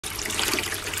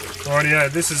Rightio,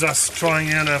 this is us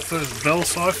trying out our first bell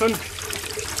siphon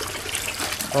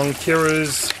on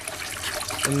Kira's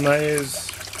and Maya's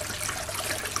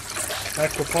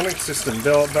Aquaponic system,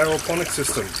 barrelponic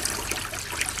system.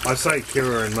 I say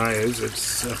Kira and Maya's,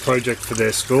 it's a project for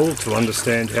their school to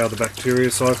understand how the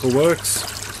bacteria cycle works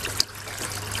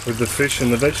with the fish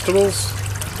and the vegetables.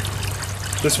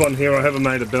 This one here, I haven't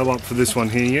made a bell up for this one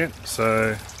here yet,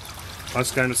 so I'm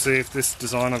just going to see if this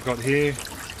design I've got here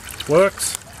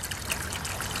works.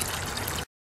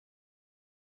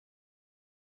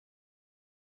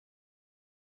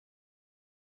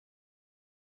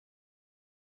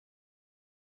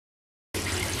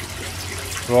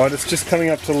 Right, it's just coming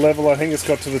up to the level, I think it's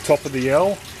got to the top of the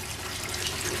L.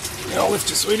 I'll lift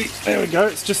you, sweetie. There we go,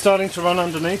 it's just starting to run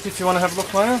underneath if you want to have a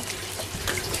look, Maya.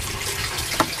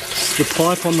 The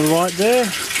pipe on the right there.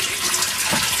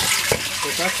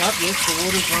 We're back up, yes, the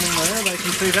water's running there. They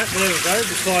can see that, there we go,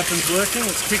 the siphon's working,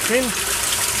 it's kicked in.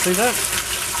 See that?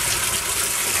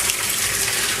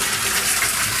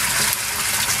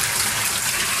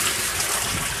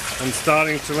 And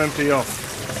starting to empty off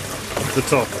the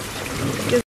top.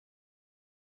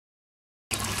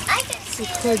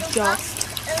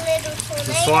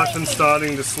 The siphon's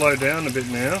starting to slow down a bit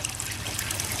now,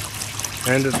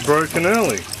 and it's broken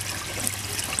early.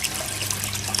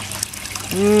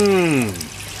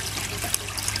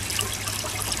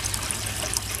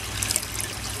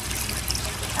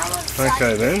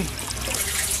 Okay then,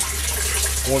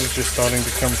 water's just starting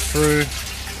to come through.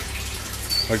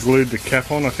 I glued the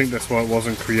cap on, I think that's why it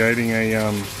wasn't creating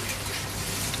a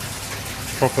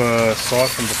proper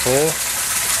siphon before.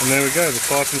 And there we go, the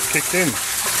siphon's kicked in.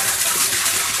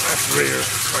 That's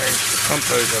rearranged the pump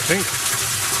hose, I think.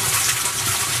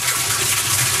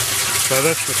 So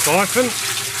that's the siphon.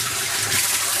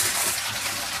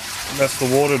 And that's the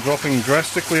water dropping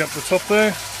drastically up the top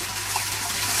there.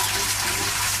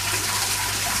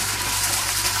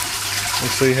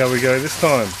 We'll see how we go this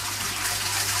time.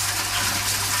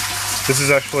 This is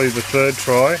actually the third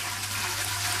try.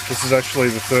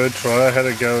 I had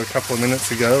to go a couple of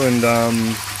minutes ago and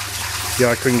yeah,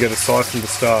 I couldn't get a siphon to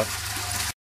start.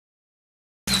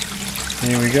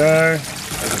 Here we go.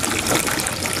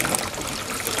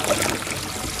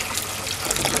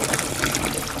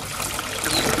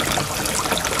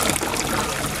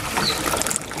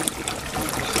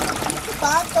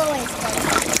 Bob's always good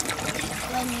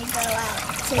when you go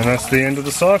out. And that's the end of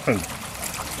the siphon.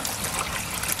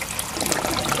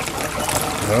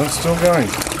 No, it's still going.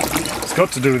 It's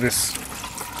got to do with this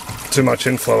too much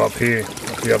inflow up here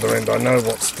at the other end. I know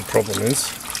what the problem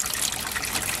is.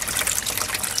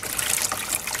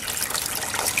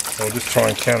 So I'll just try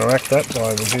and counteract that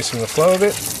by reducing the flow a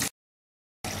bit.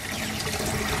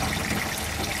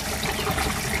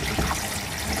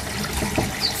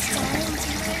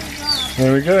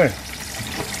 There we go.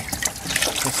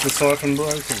 That's the siphon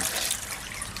broken.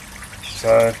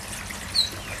 So,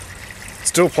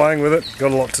 still playing with it,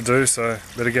 got a lot to do, so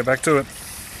better get back to it.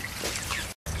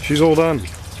 She's all done,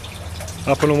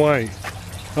 up and away.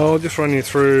 I'll just run you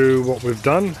through what we've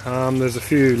done. There's a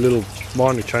few little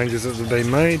minor changes that have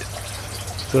been made.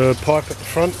 The pipe at the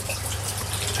front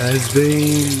has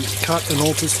been cut and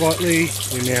altered slightly.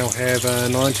 We now have a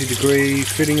 90-degree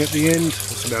fitting at the end.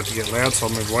 It's about to get loud, so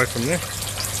I'll move away from there.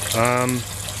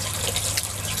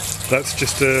 That's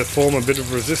just to form a bit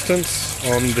of resistance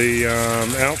on the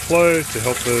outflow to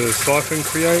help the siphon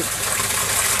create.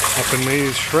 Up in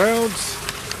these shrouds.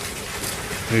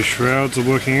 These shrouds are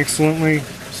working excellently.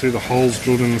 See the holes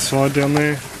drilled in the side down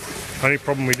there. Only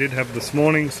problem we did have this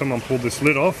morning, someone pulled this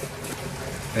lid off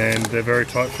and they're very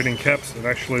tight fitting caps. It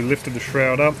actually lifted the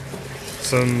shroud up.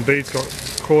 Some beads got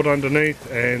caught underneath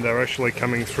and they're actually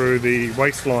coming through the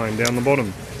waistline down the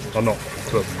bottom. Oh, not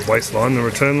the waistline, the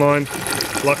return line.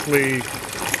 Luckily,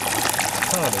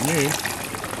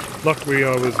 luckily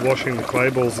I was washing the clay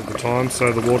balls at the time,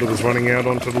 so the water was running out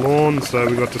onto the lawn, so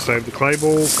we got to save the clay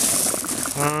balls.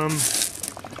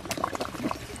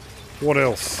 What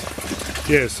else?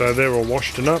 Yeah, so they're all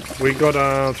washed and up. We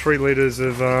got 3 litres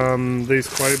of these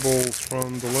clay balls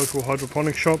from the local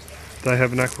hydroponic shop. They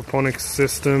have an aquaponics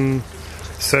system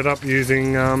set up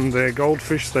using their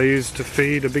goldfish they use to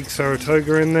feed a big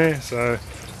Saratoga in there. So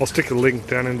I'll stick a link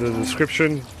down in the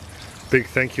description. Big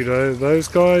thank you to those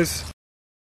guys.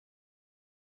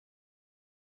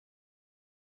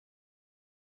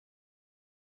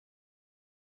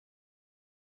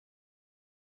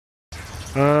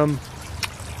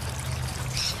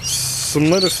 Some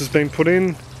lettuce has been put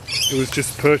in. It was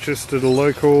just purchased at a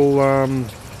local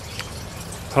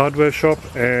hardware shop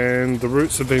and the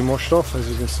roots have been washed off, as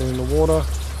you can see in the water.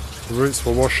 the roots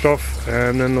were washed off,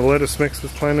 and then the lettuce mix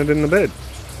was planted in the bed.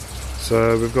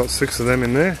 So we've got 6 of them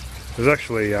in there. There's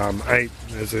actually 8,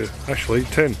 actually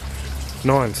 10,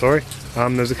 9, sorry.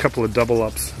 There's a couple of double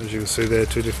ups, as you can see there,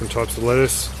 2 different types of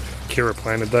lettuce. Kira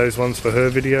planted those ones for her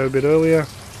video a bit earlier.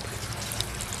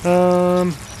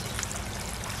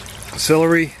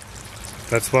 Celery,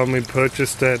 that's one we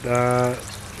purchased at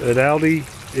Aldi.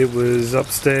 It was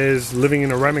upstairs living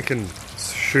in a ramekin,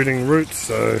 shooting roots,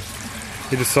 so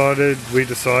we decided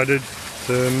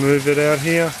to move it out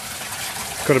here.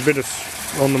 Got a bit of,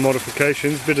 on the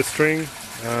modifications, bit of string,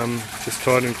 just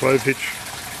tied in clove hitch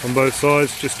on both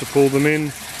sides just to pull them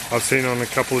in. I've seen on a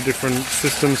couple of different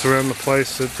systems around the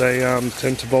place that they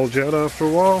tend to bulge out after a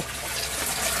while.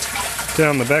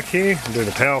 Down the back here, I'll do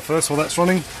the power first while that's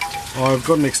running. I've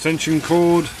got an extension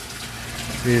cord.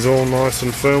 He's all nice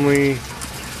and firmly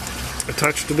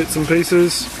attached to bits and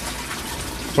pieces.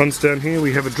 Once down here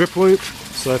we have a drip loop,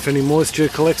 so if any moisture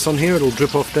collects on here it'll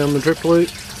drip off down the drip loop.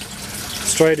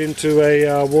 Straight into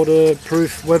a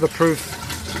waterproof, weatherproof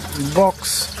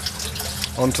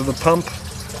box, onto the pump,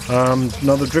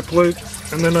 another drip loop,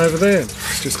 and then over there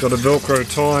it's just got a velcro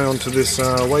tie onto this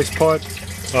waste pipe,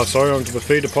 onto the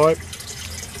feeder pipe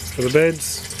for the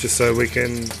beds, just so we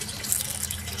can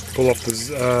pull off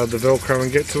the velcro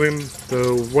and get to him.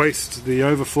 The waste, the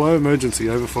overflow, emergency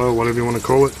overflow, whatever you want to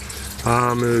call it,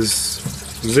 is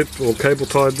zip or cable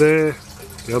tied there.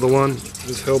 The other one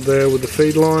is held there with the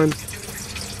feed line.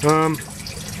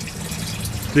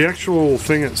 The actual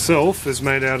thing itself is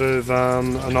made out of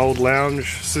an old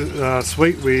lounge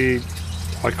suite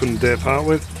I couldn't dare part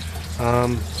with.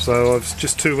 So it's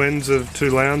just 2 ends of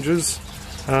 2 lounges.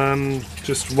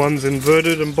 Just one's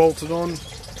inverted and bolted on to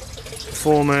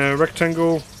form a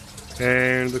rectangle,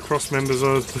 and the cross members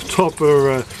of the top are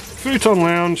a futon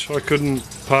lounge I couldn't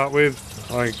part with.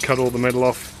 I cut all the metal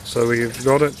off, so we've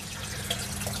got it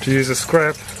to use a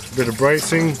scrap, a bit of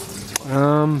bracing.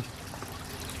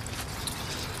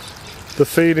 The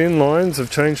feed-in lines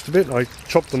have changed a bit. I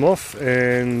chopped them off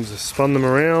and spun them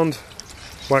around,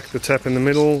 whacked the tap in the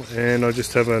middle, and I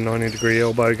just have a 90-degree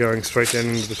elbow going straight down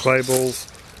into the clay balls,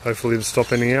 hopefully to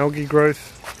stop any algae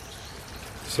growth.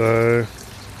 So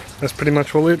that's pretty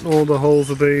much all it. All the holes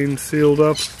have been sealed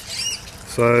up,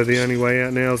 so the only way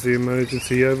out now is the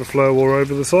emergency overflow or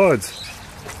over the sides.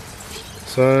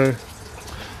 So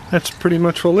that's pretty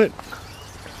much all it.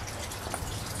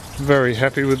 Very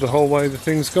happy with the whole way the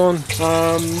thing's gone.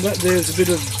 There's a bit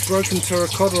of broken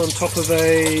terracotta on top of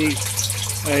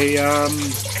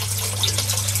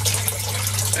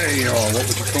what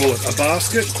would you call it? A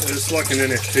basket. It's like an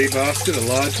NFT basket, a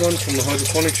large one from the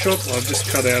hydroponic shop. I've just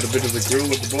cut out a bit of the grill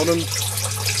at the bottom.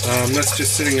 That's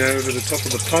just sitting over the top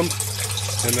of the pump,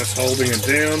 and that's holding it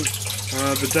down.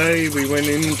 The day we went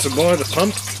in to buy the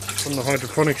pump from the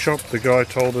hydroponic shop, the guy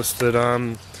told us that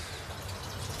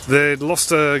they'd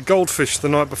lost a goldfish the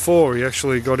night before. He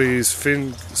actually got his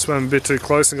fin, swam a bit too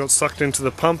close and got sucked into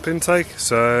the pump intake,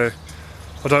 so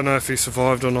I don't know if he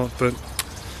survived or not, but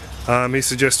he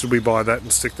suggested we buy that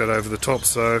and stick that over the top,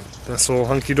 so that's all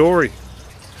hunky-dory.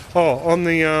 Oh, on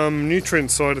the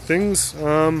nutrient side of things,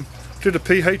 did a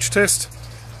pH test.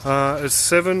 It's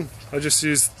 7. I just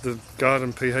used the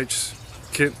garden pH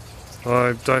kit.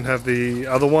 I don't have the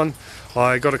other one.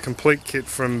 I got a complete kit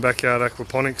from Backyard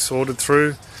Aquaponics ordered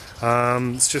through.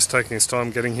 It's just taking its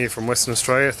time getting here from Western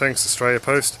Australia, thanks Australia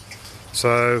Post.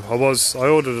 So I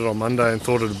ordered it on Monday and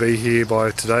thought it would be here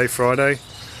by today, Friday,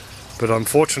 but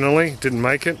unfortunately didn't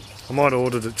make it. I might have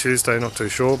ordered it Tuesday, not too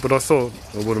sure, but I thought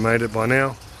I would have made it by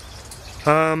now.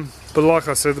 But like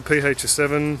I said, the pH is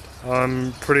 7.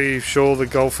 I'm pretty sure the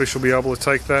goldfish will be able to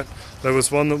take that. There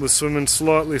was one that was swimming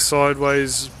slightly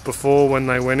sideways before when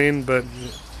they went in, but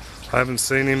I haven't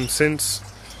seen him since,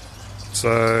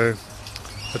 so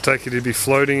I take it he'd be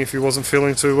floating if he wasn't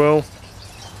feeling too well.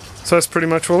 So that's pretty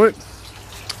much all it.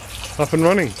 Up and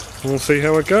running. We'll see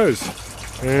how it goes,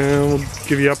 and we'll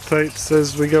give you updates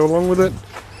as we go along with it.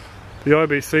 The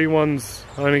IBC one's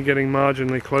only getting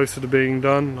marginally closer to being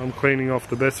done. I'm cleaning off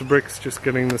the Besser bricks, just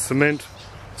getting the cement.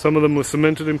 Some of them were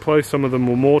cemented in place, some of them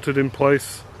were mortared in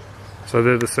place, so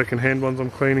they're the second hand ones I'm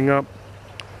cleaning up.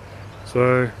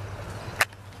 So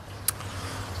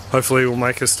hopefully we'll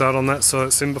make a start on that so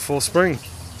it's in before spring.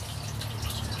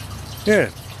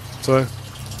 Yeah, so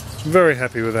I'm very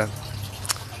happy with that.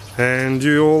 And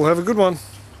you all have a good one.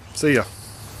 See ya.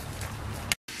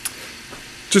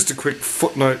 Just a quick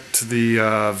footnote to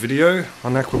the video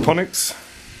on aquaponics.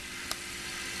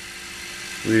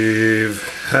 We've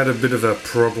had a bit of a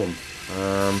problem.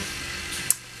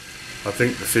 I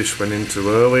think the fish went in too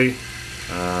early.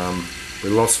 We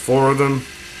lost 4 of them.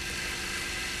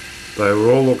 They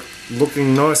were all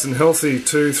looking nice and healthy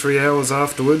 2-3 hours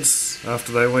afterwards,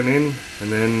 after they went in.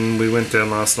 And then we went down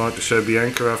last night to show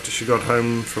Bianca after she got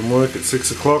home from work at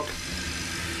 6 o'clock.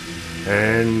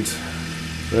 And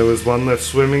there was one left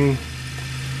swimming,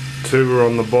 2 were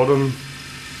on the bottom.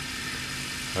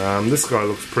 This guy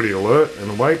looks pretty alert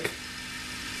and awake,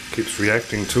 keeps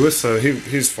reacting to us, so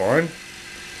he's fine.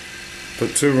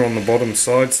 But 2 were on the bottom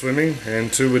side swimming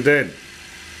and 2 were dead.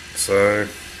 So,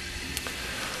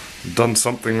 done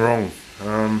something wrong.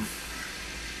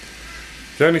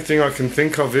 The only thing I can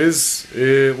think of is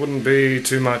it wouldn't be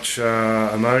too much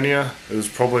ammonia. There's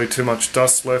probably too much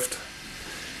dust left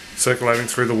circulating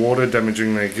through the water,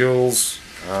 damaging their gills.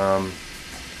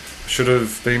 Should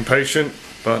have been patient,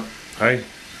 but hey,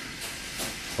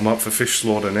 I'm up for fish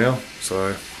slaughter now.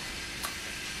 So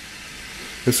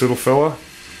this little fella,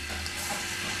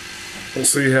 we'll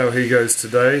see how he goes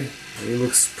today. He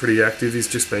looks pretty active. He's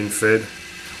just been fed.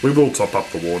 We will top up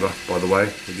the water, by the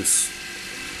way. We're just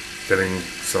getting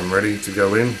some ready to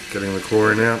go in, getting the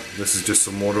chlorine out. This is just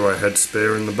some water I had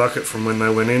spare in the bucket from when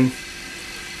they went in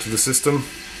to the system.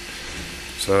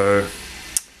 So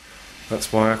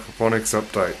that's my aquaponics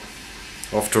update.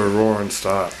 Off to a roaring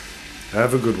start.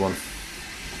 Have a good one.